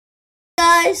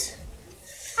Guys,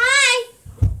 hi.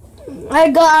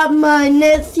 I got my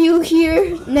nephew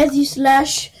here, nephew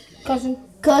slash cousin,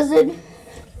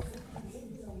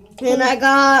 and I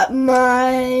got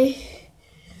my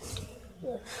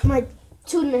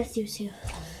two nephews here.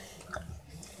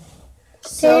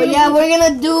 So yeah, we're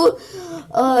gonna do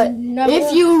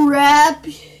if you rap,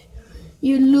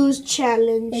 you lose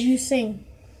challenge. If you sing,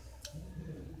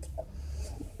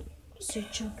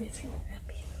 search up if you rap.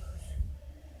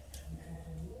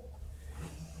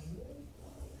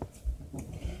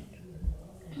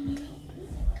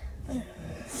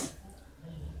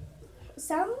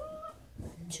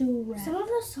 Some of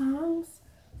the songs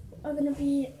are gonna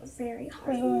be very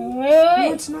hard. Wait.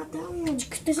 No, it's not that one.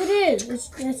 Yes, it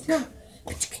is. It's not.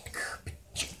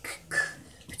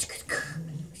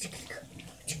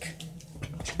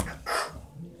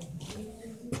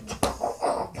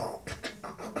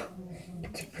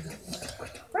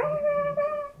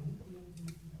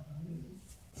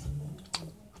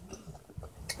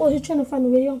 Oh, he's trying to find the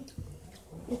video.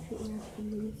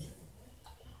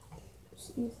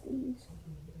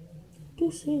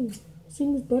 Do sing.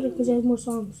 Sing is better because it has more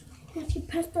songs. If you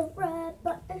press the red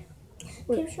button,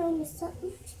 keep showing me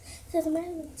something. Says I'm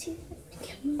having to.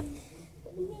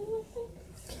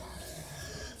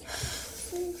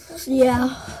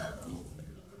 Yeah.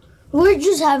 We're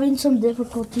just having some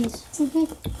difficulties.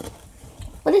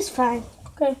 But it's fine.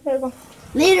 Okay, there we go.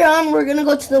 Later on, we're going to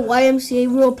go to the YMCA.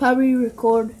 We'll probably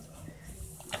record.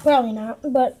 Probably not,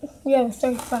 but we have a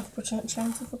 35%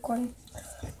 chance of recording.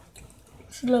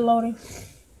 It's a little loading.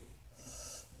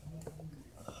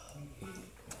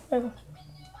 There we go.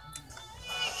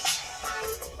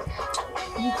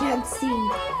 You can't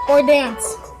sing. Or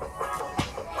dance.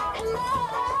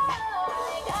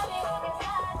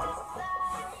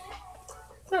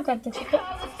 It's not that difficult.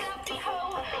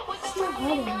 It's not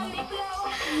hard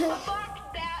enough.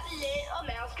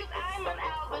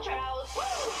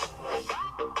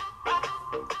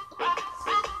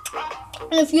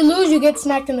 And if you lose, you get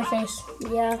smacked in the face.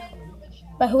 Yeah.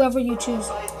 By whoever you choose.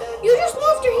 You just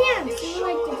moved your hands. You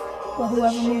like this. Well,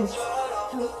 whoever moves.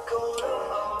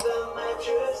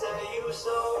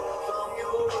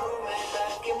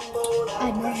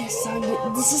 I never sung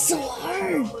it. This is so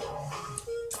hard.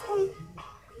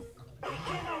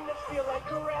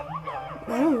 I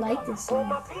don't like this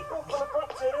song.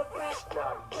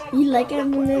 You like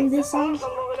Eminem this song?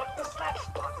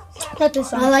 Not this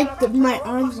song. I like my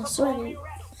arms are sweaty.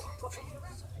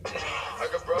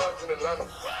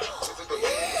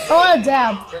 I want to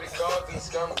dab.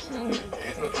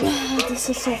 This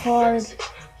is so hard.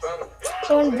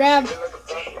 I want to dab.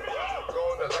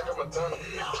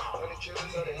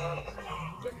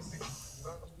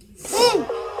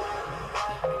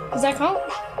 Does that count?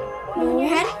 No.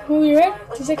 Move your head?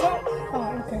 Does it count?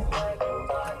 Oh, okay.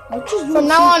 From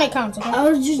now on, it counts. Okay? I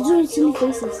was just doing silly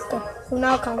faces. Okay. From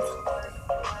now, it counts.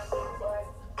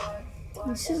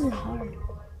 This isn't hard.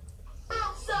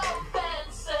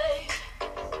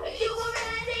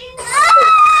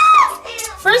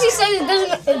 First, he says it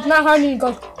doesn't. It's not hard, and he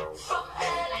goes.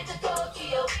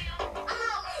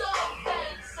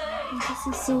 This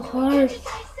is so hard.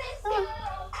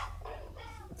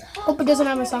 Hope it doesn't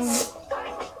have a song. It's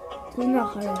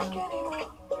not hard at all.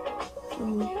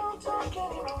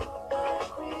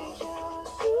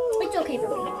 It's okay for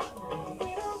me.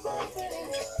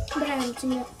 But I don't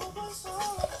sing it.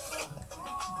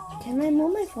 Can I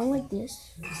move my phone like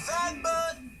this?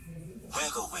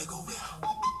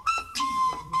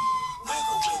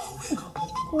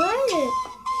 What?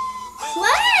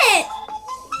 What?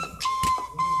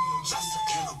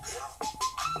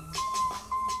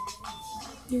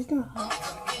 It's not hard.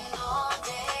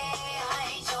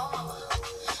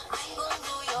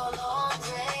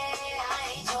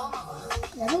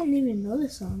 I don't even know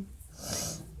this song.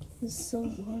 It's so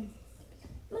hard.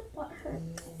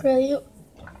 Really?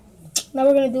 Now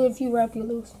we're gonna do if you rap, you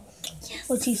lose. Yes.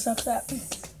 Which he sucks at.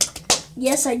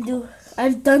 Yes, I do.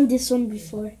 I've done this one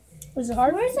before. Was it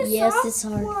hard? Where's the yes, soft it's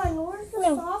hard. Where's the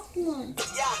soft one?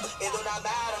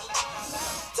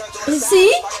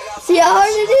 See? See how hard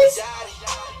it is?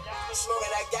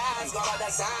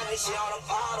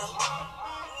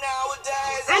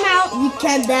 I'm out. You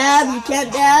can't dab. You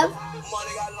can't dab.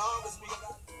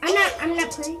 I'm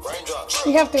not playing.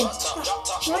 You have to. No,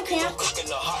 I can't.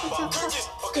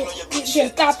 Yeah,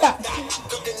 stop.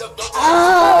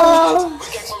 Oh.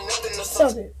 So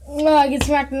good. No, I get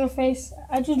smacked in the face.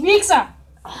 I just mix-up.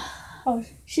 Oh,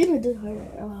 she did it harder.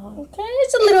 Oh. Okay,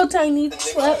 it's a little tiny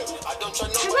slap. How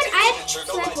about I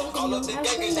slap both of you? I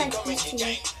was doing like this too.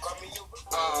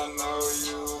 I know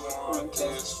you want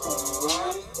this for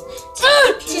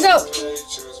life. She's out.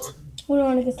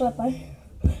 make it slap, right?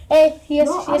 Hey, he has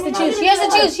to choose.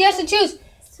 He has to choose.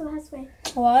 So has way.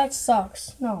 Well, that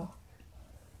sucks. No.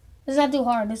 It's not too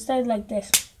hard. It's like this.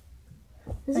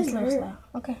 This is hurt.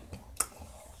 Okay.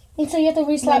 And so you have to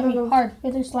re-slap me hard.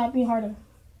 You have to slap me harder.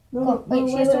 Go. Wait,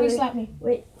 she has to re-slap me.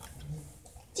 Wait.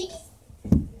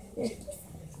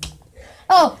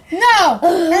 Oh, no!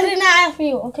 I did not ask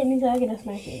you. Okay, Nisa, I get a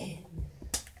smack you.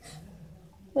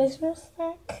 Where's my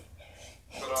snack?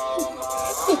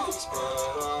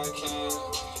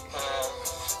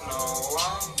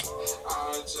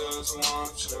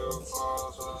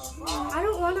 I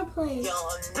don't want to play.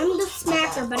 I'm the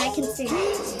smacker, but I can sing.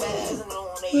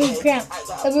 You can't.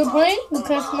 If you're playing, you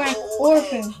can't smack or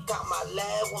sing.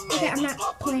 Okay, I'm not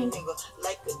playing. I'm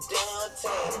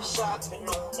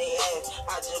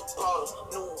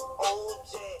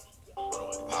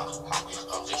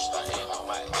just stunting on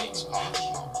my ex. I'm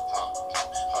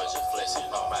just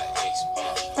flexing on my ex.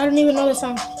 I don't even know the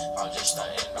song. I'm just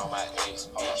stunting on my ex.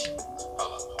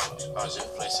 I'm just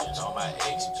flexing on my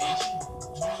ex.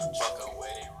 Fuck a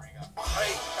wedding ring.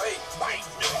 Hey, bite.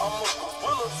 I'm a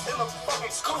gorilla in a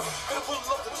fucking school. Gonna pull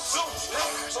up the zoo.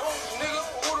 So, nigga,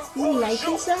 You like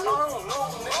this song? I don't know,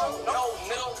 nigga.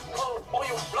 On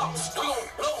your blocks, we gon'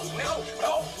 blow, nigga.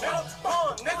 Go, nigga.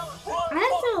 Nigga. I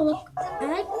like that look. I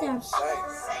like that.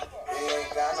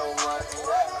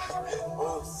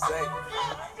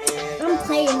 I'm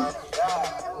playing.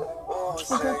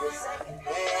 Okay.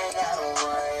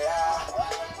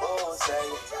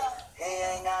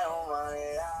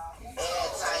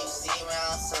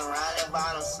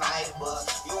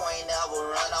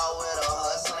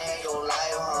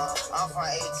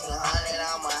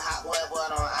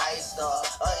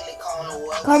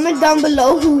 Comment down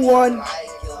below who won. I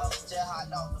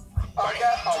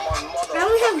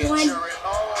only have one.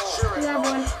 You have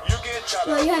one.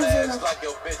 No, you have 0.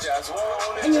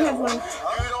 And you have 1.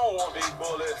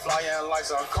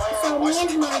 So me and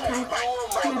him are tied.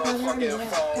 My brother and me are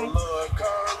tied.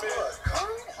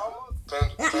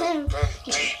 Not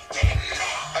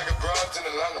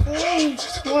him.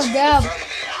 More dab.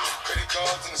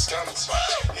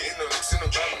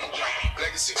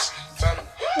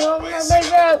 Oh my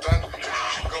God.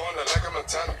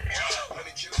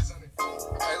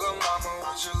 Hey little mama,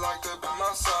 would you like to be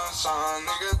my sunshine?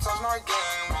 Nigga, touch my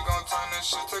game, we gon' turn this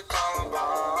shit to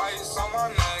Columbine. Ice on my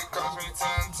neck, cost me 10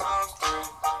 times 3.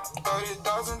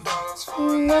 $30,000 for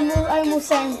a I almost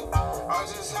sang. I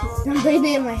just hit I'm playing it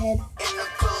in my head.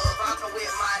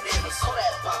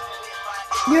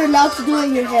 You're allowed to do it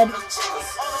in your head.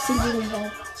 Singing in your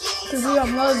head. Because we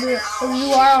uploaded it. If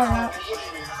you are or not.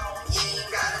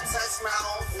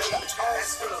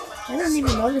 I don't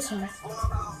even know this one.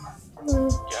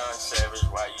 Young Savage,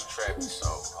 why you trapping so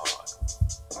hard?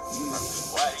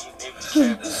 Why do you niggas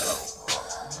trapping so